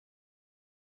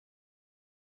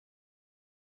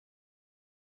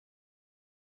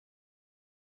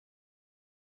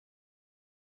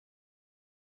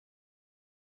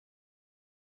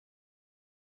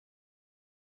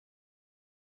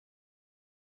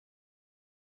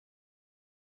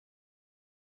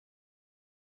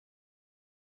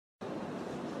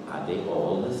Are they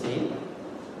all the same?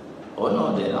 Oh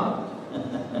no, they're not.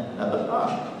 Never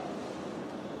not.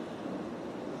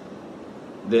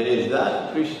 There is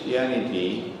that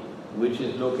Christianity which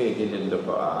is located in the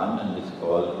Quran and it's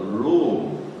called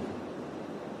Room.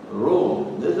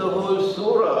 Room. There's a whole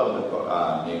surah of the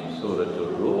Quran named Surah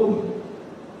Al-Rum.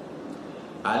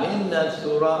 And in that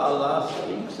surah Allah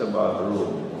speaks about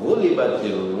Rum. غُلِبَتِ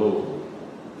الرُّومُ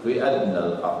فِي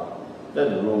أَدْنَى الْأَرْضِ.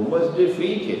 That Rum was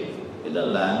defeated in a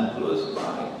land close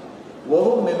by.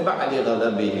 وَهُمْ مِنْ بَعْدِ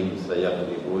غَلَبِهِمْ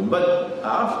سَيَغْلِبُونَ. But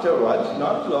afterwards,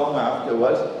 not long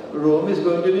afterwards, Rome is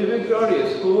going to be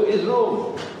victorious. Who is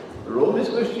Rome? Rome is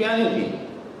Christianity.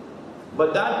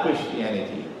 But that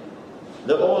Christianity,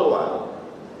 the old one,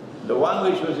 the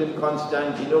one which was in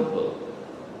Constantinople,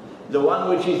 the one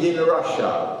which is in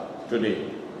Russia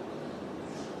today,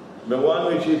 the one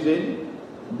which is in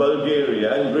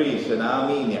Bulgaria and Greece and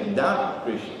Armenia, that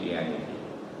Christianity,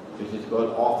 which is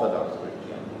called Orthodox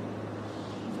Christianity.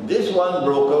 This one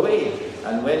broke away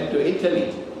and went to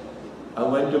Italy,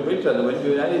 and went to Britain, and went to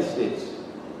the United States.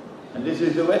 And this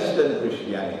is the Western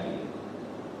Christianity.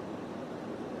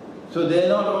 So they're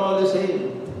not all the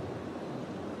same.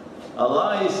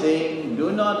 Allah is saying,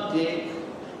 do not take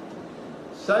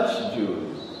such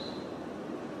Jews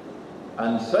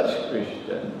and such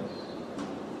Christians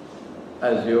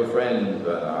as your friends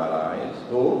and allies.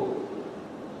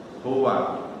 Who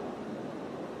are?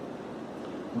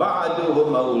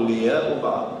 بَعْدُهُمْ أَوْلِيَاءُ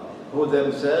بَعْضٍ. Who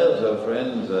themselves are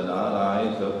friends and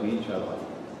allies of each other.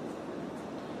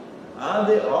 Are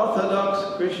the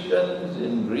Orthodox Christians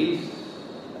in Greece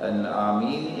and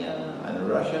Armenia and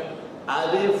Russia,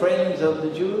 are they friends of the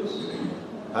Jews?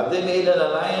 Have they made an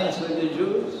alliance with the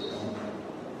Jews?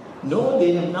 No,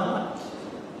 they have not.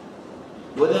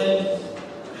 Well then,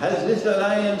 has this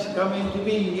alliance come into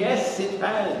being? Yes, it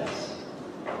has.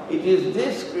 It is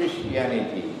this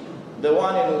Christianity, the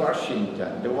one in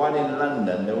Washington, the one in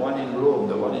London, the one in Rome,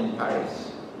 the one in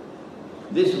Paris.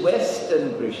 This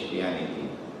Western Christianity.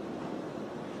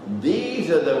 These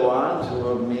are the ones who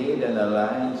have made an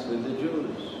alliance with the Jews.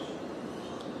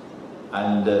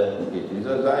 And it is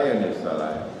a Zionist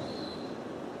alliance,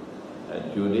 a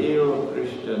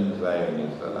Judeo-Christian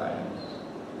Zionist alliance.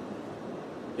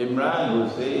 Imran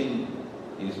Hosein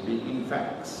is speaking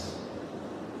facts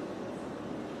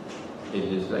in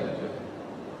this lecture.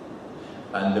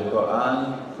 And the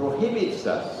Quran prohibits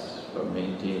us from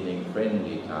maintaining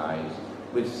friendly ties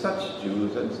with such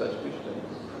Jews and such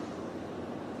Christians.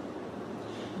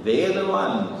 They are the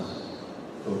ones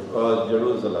who caused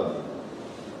Jerusalem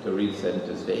to reach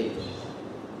center stage.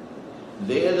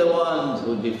 They are the ones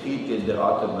who defeated the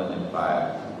Ottoman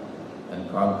Empire and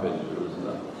conquered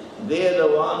Jerusalem. They are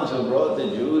the ones who brought the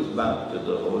Jews back to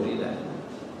the Holy Land.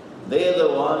 They are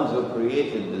the ones who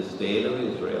created the state of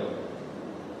Israel.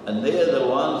 And they are the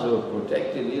ones who have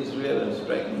protected Israel and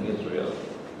strengthened Israel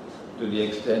to the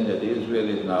extent that Israel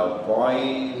is now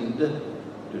poised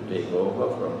to take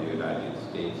over from the United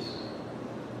States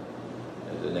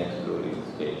as the next ruling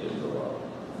state in the world.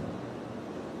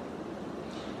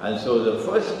 And so the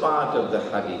first part of the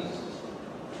hadith,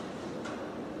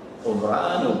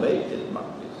 Umran Ubayt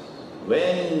al-Maqdis,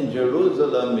 when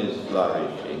Jerusalem is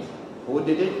flourishing, who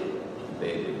did it?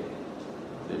 They did it.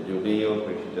 The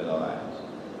Judeo-Christian alliance.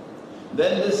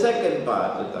 Then the second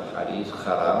part of the hadith,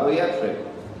 Kharabu Yathrib.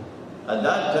 At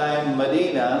that time,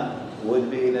 Medina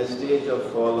would be in a state of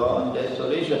forlorn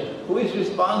desolation. Who is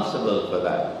responsible for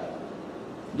that?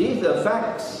 These are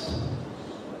facts.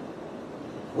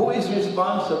 Who is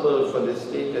responsible for the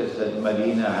status that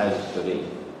Medina has today?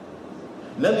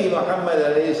 Nabi Muhammad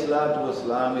alayhi salatu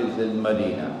wasalam is in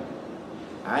Medina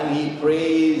and he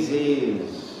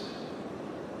praises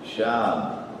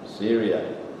Sham,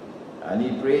 Syria, and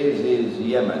he praises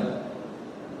Yemen.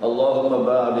 Allahumma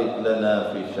barik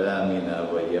lana fi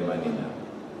Shamina wa Yemenina.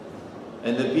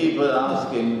 And the people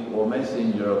ask him, O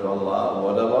Messenger of Allah,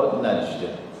 what about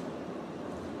Najd?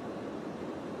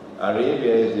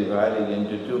 Arabia is divided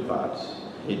into two parts.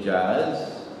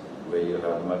 Hijaz, where you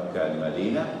have Mecca and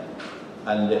Medina,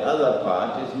 and the other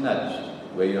part is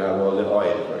Najd, where you have all the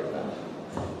oil, for example.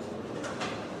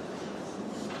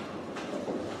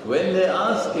 When they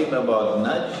asked him about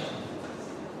Najd,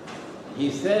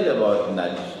 he said about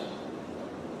Najd,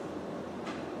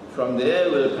 from there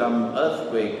will come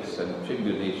earthquakes and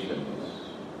tribulations,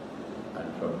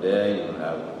 and from there you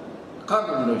have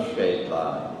Qarnu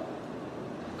Shaitan.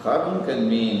 Qarn can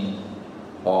mean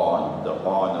horn, the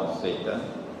horn of Satan.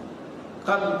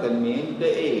 Qarn can mean the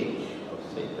age of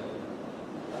Satan.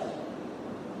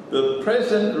 The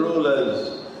present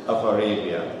rulers of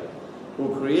Arabia,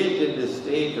 who created the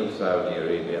state of Saudi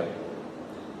Arabia,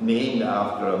 named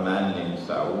after a man named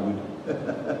Saud.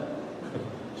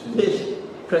 So this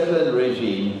present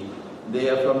regime, they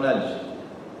are from Najd.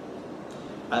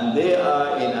 And they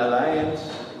are in alliance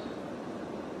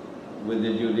with the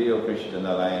Judeo-Christian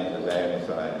alliance, the Zionist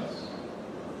alliance.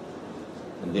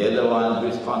 And they're the ones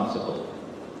responsible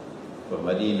for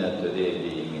Medina today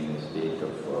being in a state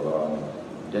of forlorn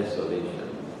desolation.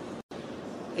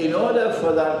 In order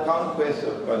for that conquest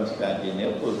of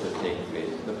Constantinople to take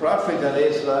place, the Prophet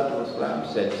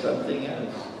ﷺ said something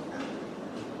else.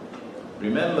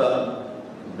 Remember,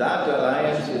 that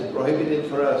alliance is prohibited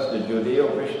for us, the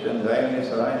Judeo-Christian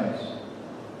Zionist alliance.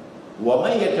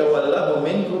 وَمَنْ يَتَوَلَّهُ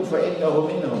مِنْكُمْ فَإِنَّهُ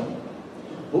مِنْهُمْ.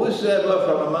 Whosoever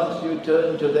from amongst you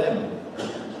turn to them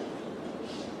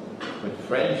with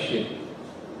friendship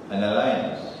and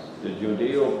alliance, the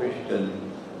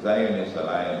Judeo-Christian Zionist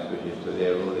alliance, which is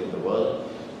today ruling the world,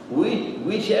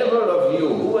 whichever of you,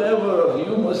 whoever of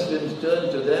you Muslims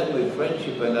turn to them with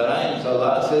friendship and alliance,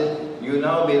 Allah says, you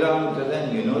now belong to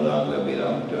them, you no longer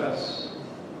belong to us.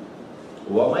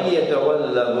 وَمَنْ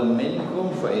يَتَوَلَّهُ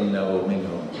مِنْكُمْ فَإِنَّهُ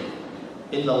مِنْهُمْ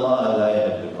إِنَّ اللَّهَ لَا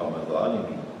يَهْدِي الْقَوْمَ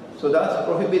الظَّالِمِينَ. So that's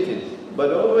prohibited.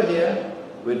 But over here,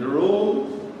 with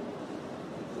Rome,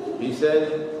 he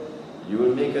said, you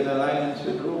will make an alliance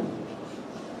with Rome.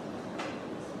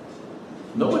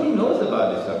 Nobody knows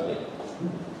about the subject.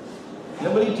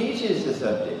 Nobody teaches the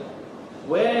subject.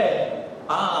 Where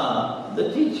are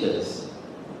the teachers?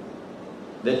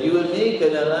 That you will make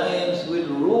an alliance with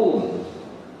Rome.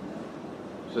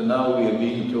 So now we are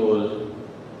being told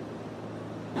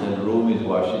that Rome is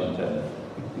Washington.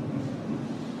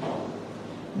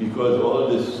 Because all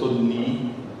the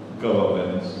Sunni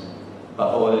governments are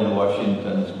all in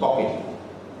Washington's pocket.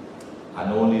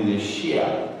 And only the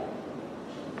Shia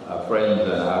are friends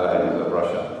and allies of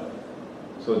Russia.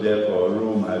 So therefore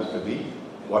Rome has to be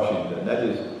Washington. That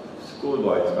is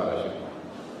schoolboy scholarship.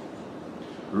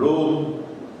 Rome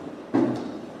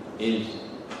is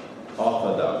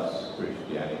Orthodox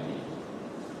Christianity.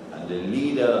 And the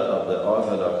leader of the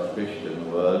Orthodox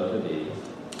Christian world today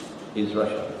is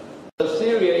Russia.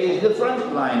 Syria is the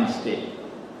frontline state.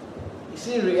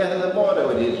 Syria has a border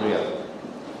with Israel.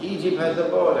 Egypt has a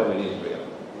border with Israel.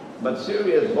 But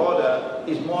Syria's border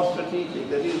is more strategic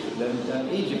than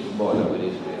Egypt's border with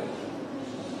Israel.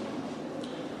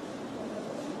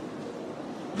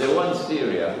 They want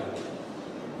Syria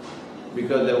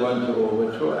because they want to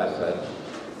overthrow Assad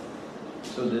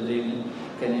so that they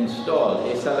can install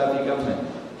a Salafi government,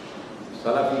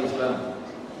 Salafi Islam.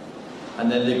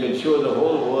 And then they can show the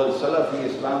whole world Salafi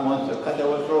Islam wants to cut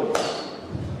our throats.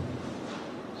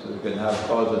 So they can have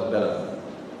causes belli.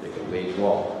 They can wage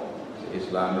war.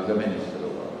 Islam is a menace to the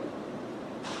world.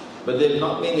 But they've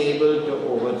not been able to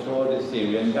overthrow the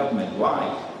Syrian government.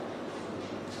 Why?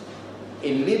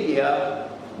 In Libya,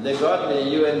 they got the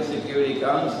UN Security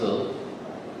Council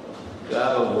to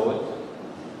have a vote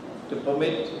to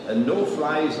permit a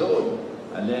no-fly zone.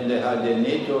 And then they had the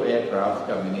NATO aircraft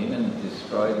coming in and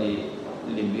destroy the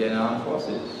Libyan armed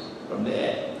forces from the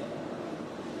air.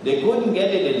 They couldn't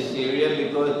get it in Syria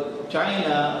because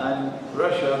China and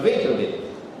Russia vetoed it.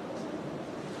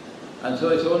 And so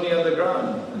it's only on the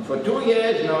ground. And for 2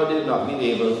 years now they've not been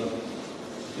able to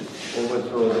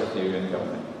overthrow the Syrian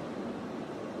government.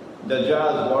 The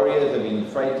Dajjal's warriors have been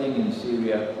fighting in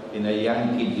Syria in a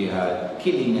Yankee jihad,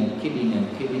 killing and killing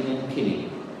and killing and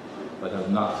killing, but have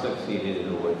not succeeded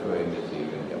in overthrowing the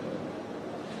Syrian government.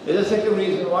 There's a second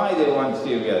reason why they want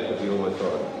Syria to be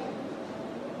overthrown.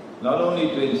 Not only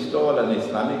to install an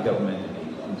Islamic government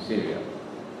in Syria,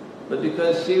 but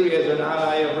because Syria is an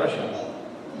ally of Russia.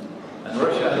 And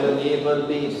Russia has a naval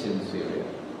base in Syria.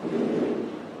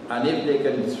 And if they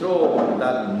can throw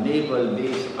that naval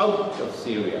base out of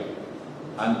Syria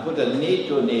and put a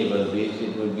NATO naval base,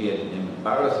 it will be an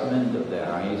embarrassment of the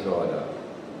highest order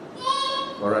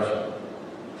for Russia.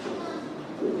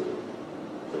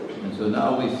 And so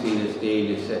now we see the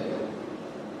stage is set.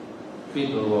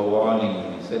 People were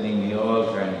warning me, sending me all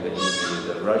kinds of emails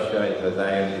that Russia is a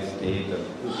Zionist state and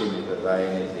Putin is a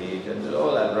Zionist state and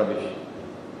all that rubbish.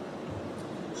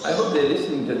 I hope they're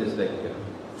listening to this lecture,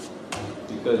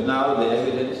 because now the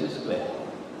evidence is clear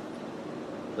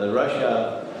that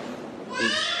Russia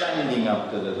is standing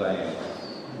up to the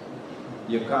Zionists.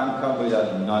 You can't come with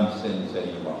that nonsense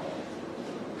anymore.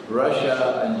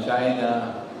 Russia and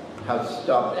China have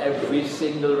stopped every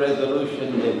single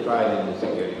resolution they've tried in the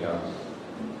Security Council.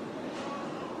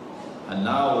 And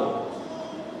now,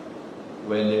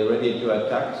 when they're ready to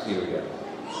attack Syria,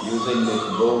 using this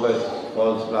bogus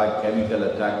false flag chemical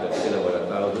attack that killed about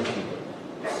 1,000 people,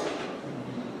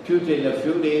 Putin a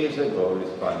few days ago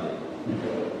responded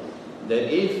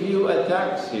that if you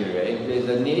attack Syria, if there's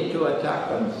a NATO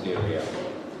attack on Syria,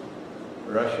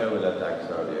 Russia will attack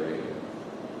Saudi Arabia.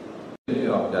 New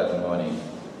York that morning.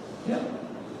 Yeah.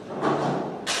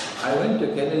 I went to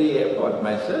Kennedy Airport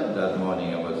myself that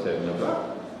morning about 7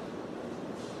 o'clock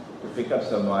to pick up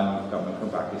someone coming from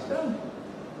Pakistan.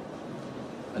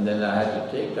 And then I had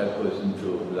to take that person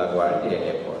to LaGuardia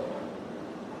Airport.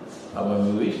 And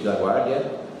when we reached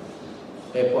LaGuardia,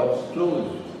 airport's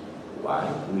closed.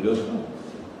 Why? We don't know.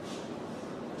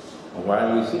 And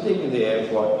while we're sitting in the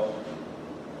airport,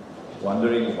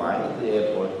 wondering why the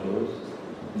airport closed,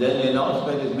 then the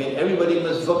announcement is made, everybody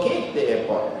must vacate the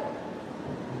airport.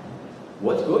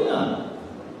 What's going on?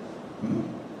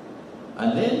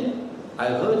 And then I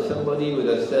heard somebody with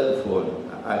a cell phone.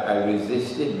 I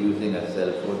resisted using a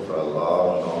cell phone for a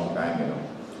long, long time, you know.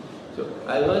 So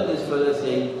I heard this fellow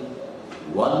say,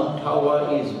 one tower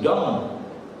is down.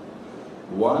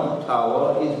 One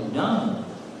tower is down.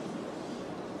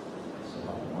 So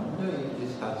I wonder if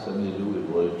this has something to do with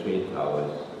World Trade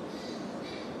Towers.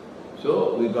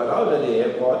 So we got out of the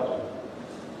airport,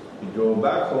 we drove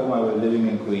back home. I was living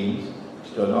in Queens,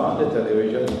 turned on the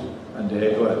television, and there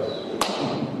it was.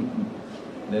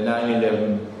 The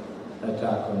 9/11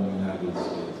 attack on the United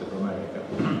States of America.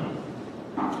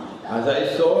 As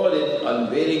I saw it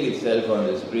unveiling itself on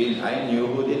the screen, I knew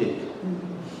who did it.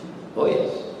 Oh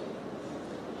yes.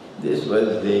 This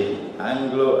was the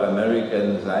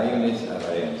Anglo-American Zionist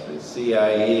Alliance, the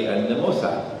CIA and the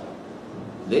Mossad.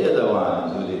 They are the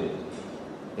ones who did it.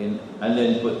 And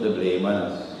then put the blame on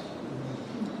us.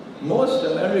 Most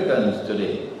Americans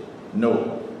today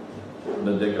know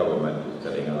that the government is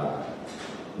telling a lie.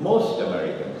 Most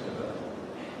Americans know.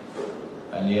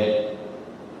 And yet,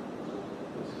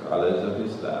 the scholars of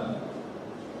Islam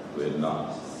will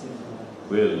not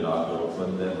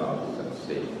open their mouths and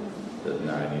say that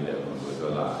 9/11 was a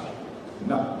lie.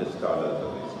 Not the scholars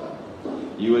of Islam.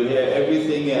 You will hear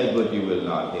everything else, but you will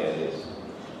not hear this.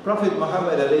 Prophet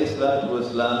Muhammad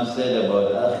ﷺ said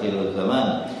about Akhir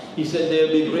al-Zaman, he said there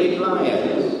will be great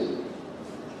liars.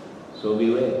 So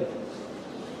beware.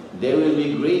 There will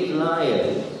be great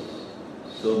liars.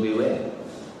 So beware.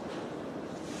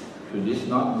 Should this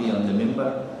not be on the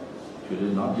mimbar? Should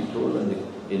it not be told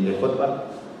in the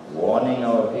khutbah, warning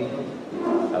our people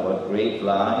about great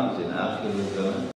lies in Akhir al-Zaman?